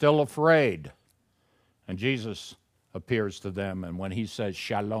afraid. And Jesus appears to them, and when he says,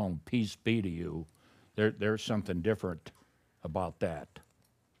 Shalom, peace be to you, there's something different about that.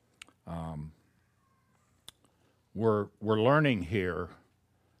 We're learning here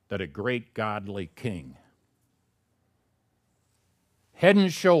that a great godly king, head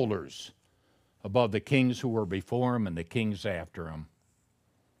and shoulders above the kings who were before him and the kings after him,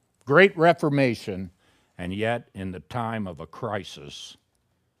 great reformation, and yet in the time of a crisis,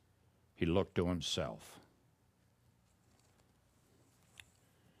 he looked to himself.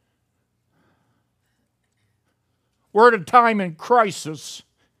 We're at a time in crisis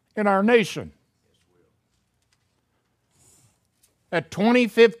in our nation. That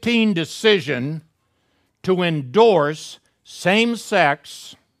 2015 decision to endorse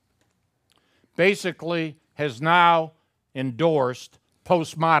same-sex basically has now endorsed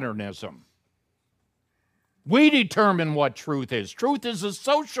postmodernism. We determine what truth is. Truth is a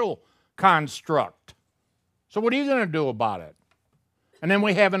social construct. So what are you going to do about it? And then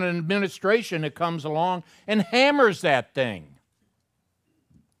we have an administration that comes along and hammers that thing.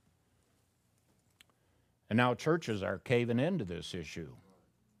 And now churches are caving into this issue.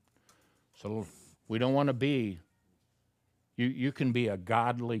 So we don't want to be, you can be a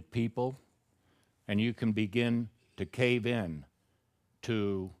godly people, and you can begin to cave in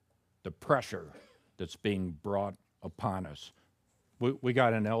to the pressure that's being brought upon us. We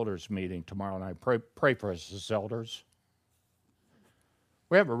got an elders meeting tomorrow night. Pray for us as elders.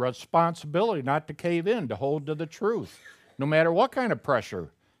 We have a responsibility not to cave in, to hold to the truth, no matter what kind of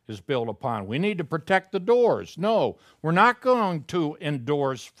pressure is built upon. We need to protect the doors. No, we're not going to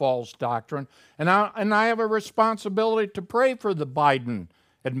endorse false doctrine. And I have a responsibility to pray for the Biden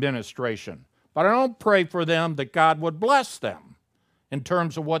administration. But I don't pray for them that God would bless them in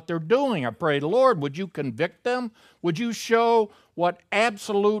terms of what they're doing. I pray, Lord, would you convict them? Would you show what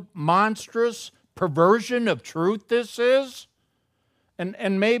absolute monstrous perversion of truth this is?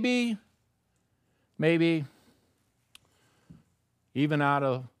 And maybe even out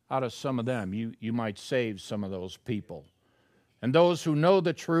of some of them, you might save some of those people. And those who know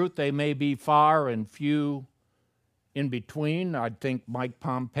the truth, they may be far and few in between. I think Mike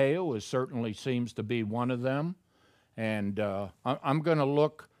Pompeo certainly seems to be one of them. And I'm going to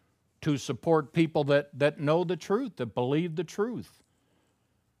look to support people that know the truth, that believe the truth.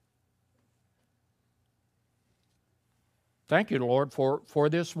 Thank you, Lord, for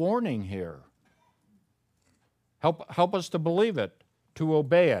this warning here. Help us to believe it, to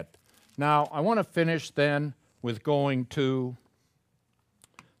obey it. Now, I want to finish then with going to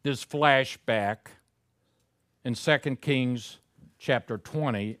this flashback in 2 Kings chapter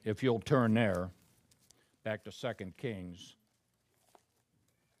 20, if you'll turn there, back to 2 Kings.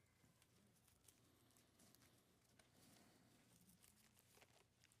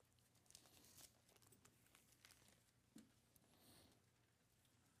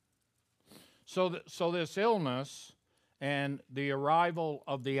 So this illness and the arrival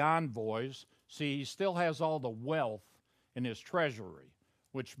of the envoys, see, he still has all the wealth in his treasury,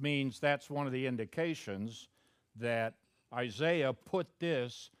 which means that's one of the indications that Isaiah put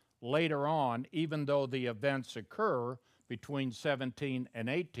this later on, even though the events occur between 17 and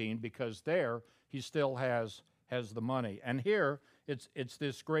 18, because there he still has has the money. And here, it's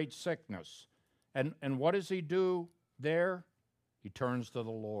this great sickness. And what does he do there? He turns to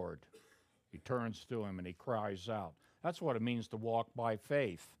the Lord. He turns to him and he cries out. That's what it means to walk by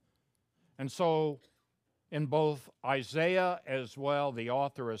faith. And so, in both Isaiah as well, the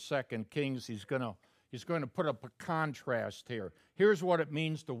author of 2 Kings, he's going to put up a contrast here. Here's what it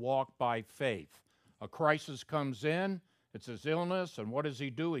means to walk by faith. A crisis comes in, it's his illness, and what does he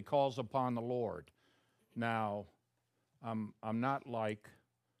do? He calls upon the Lord. Now, I'm not like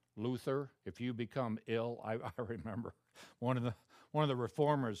Luther. If you become ill, I remember one of the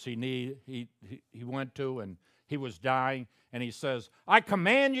reformers he went to, and he was dying, and he says, I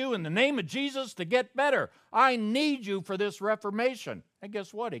command you in the name of Jesus to get better. I need you for this reformation. And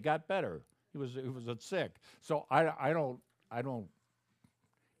guess what? He got better. He was sick. So I don't.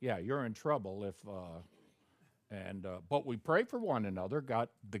 Yeah, you're in trouble if. But we pray for one another.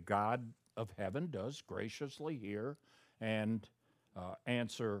 The God of heaven does graciously hear and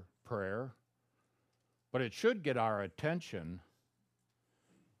answer prayer. But it should get our attention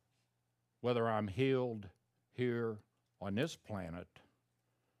whether I'm healed here on this planet.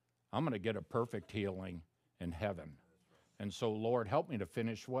 I'm going to get a perfect healing in heaven. And so, Lord, help me to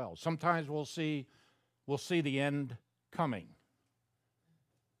finish well. Sometimes we'll see the end coming.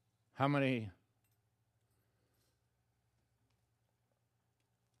 How many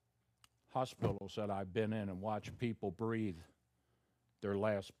hospitals that I've been in and watched people breathe their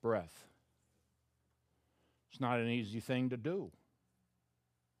last breath? It's not an easy thing to do.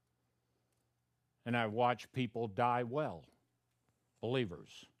 And I watch people die well,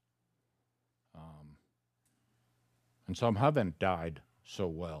 believers. And some haven't died so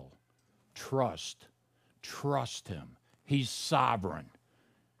well. Trust him. He's sovereign.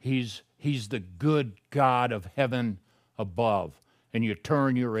 He's the good God of heaven above. And you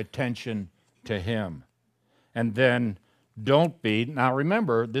turn your attention to him. And then don't be, now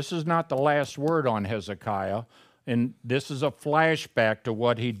remember, this is not the last word on Hezekiah, and this is a flashback to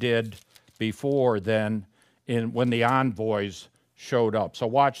what he did before then when the envoys showed up. So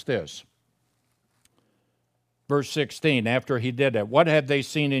watch this. Verse 16, after he did it, what have they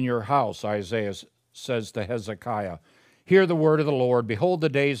seen in your house? Isaiah says to Hezekiah, hear the word of the Lord. Behold, the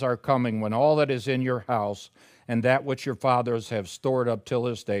days are coming when all that is in your house and that which your fathers have stored up till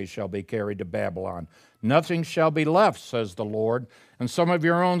this day shall be carried to Babylon. Nothing shall be left, says the Lord, and some of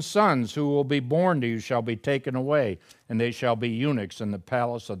your own sons who will be born to you shall be taken away, and they shall be eunuchs in the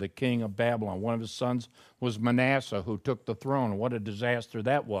palace of the king of Babylon. One of his sons was Manasseh, who took the throne. What a disaster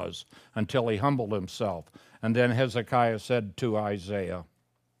that was until he humbled himself. And then Hezekiah said to Isaiah,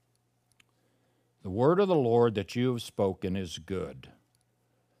 the word of the Lord that you have spoken is good.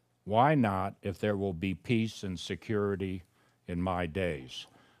 Why not if there will be peace and security in my days?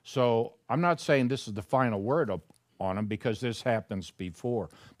 So I'm not saying this is the final word on him because this happens before.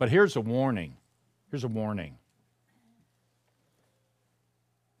 But here's a warning. Here's a warning.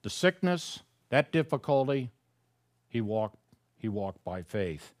 The sickness, that difficulty, he walked by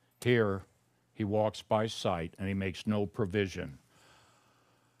faith. Here, he walks by sight and he makes no provision.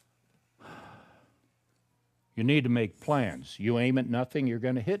 You need to make plans. You aim at nothing, you're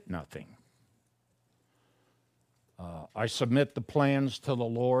going to hit nothing. I submit the plans to the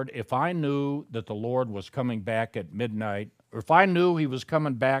Lord. If I knew that the Lord was coming back at midnight, or if I knew he was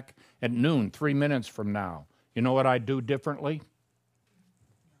coming back at noon, 3 minutes from now, you know what I'd do differently?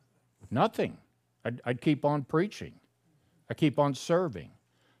 Nothing. I'd keep on preaching. I keep on serving.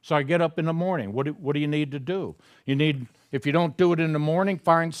 So I get up in the morning. What do you need to do? If you don't do it in the morning,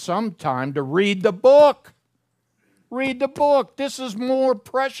 find some time to read the book. Read the book. This is more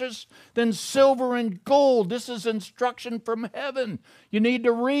precious than silver and gold. This is instruction from heaven. You need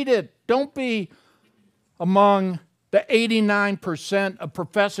to read it. Don't be among the 89% of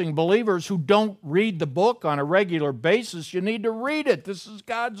professing believers who don't read the book on a regular basis. You need to read it. This is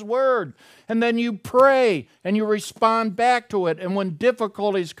God's word. And then you pray and you respond back to it. And when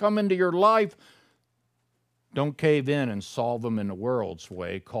difficulties come into your life, don't cave in and solve them in the world's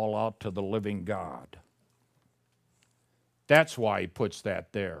way. Call out to the living God. That's why he puts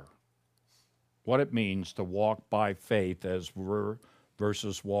that there. What it means to walk by faith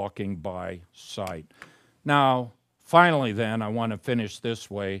versus walking by sight. Now, finally then, I want to finish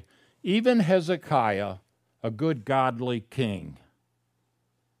this way. Even Hezekiah, a good godly king,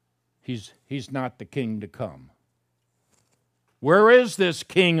 he's not the king to come. Where is this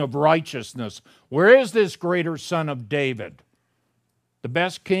king of righteousness? Where is this greater son of David? The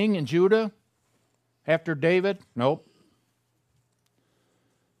best king in Judah after David? Nope.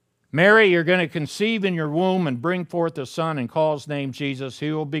 Mary, you're going to conceive in your womb and bring forth a son and call his name Jesus.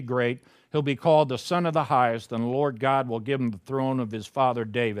 He will be great. He'll be called the Son of the Highest, and the Lord God will give him the throne of his father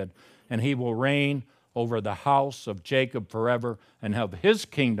David, and he will reign over the house of Jacob forever, and of his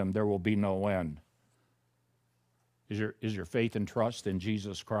kingdom there will be no end. Is your faith and trust in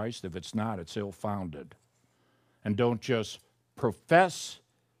Jesus Christ? If it's not, it's ill-founded. And don't just profess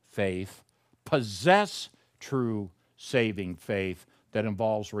faith, possess true saving faith that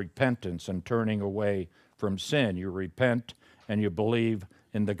involves repentance and turning away from sin. You repent and you believe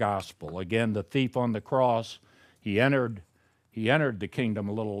in the gospel. Again, the thief on the cross, he entered the kingdom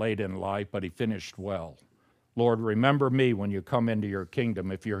a little late in life, but he finished well. Lord, remember me when you come into your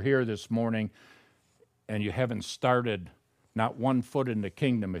kingdom. If you're here this morning and you haven't started not one foot in the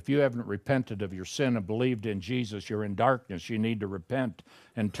kingdom, if you haven't repented of your sin and believed in Jesus, you're in darkness. You need to repent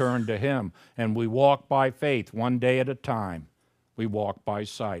and turn to him. And we walk by faith one day at a time. We walk by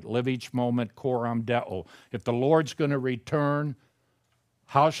sight. Live each moment coram deo. If the Lord's going to return,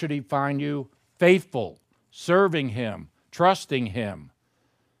 how should he find you? Faithful, serving him, trusting him,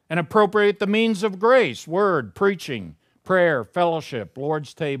 and appropriate the means of grace, word, preaching, prayer, fellowship,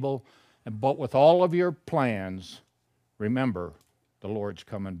 Lord's table, but with all of your plans, remember, the Lord's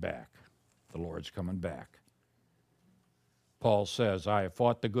coming back. The Lord's coming back. Paul says, I have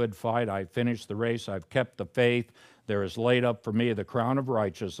fought the good fight, I have finished the race, I've kept the faith. There is laid up for me the crown of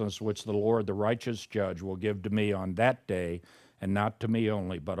righteousness, which the Lord, the righteous judge, will give to me on that day, and not to me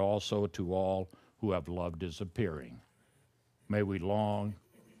only, but also to all who have loved his appearing. May we long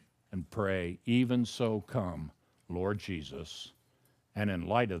and pray, even so come, Lord Jesus. And in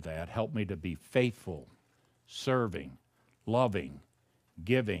light of that, help me to be faithful, serving, loving,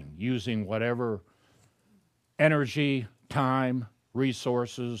 giving, using whatever energy, time,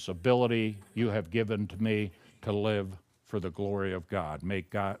 resources, ability you have given to me to live for the glory of God. May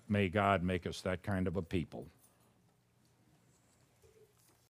God make us that kind of a people.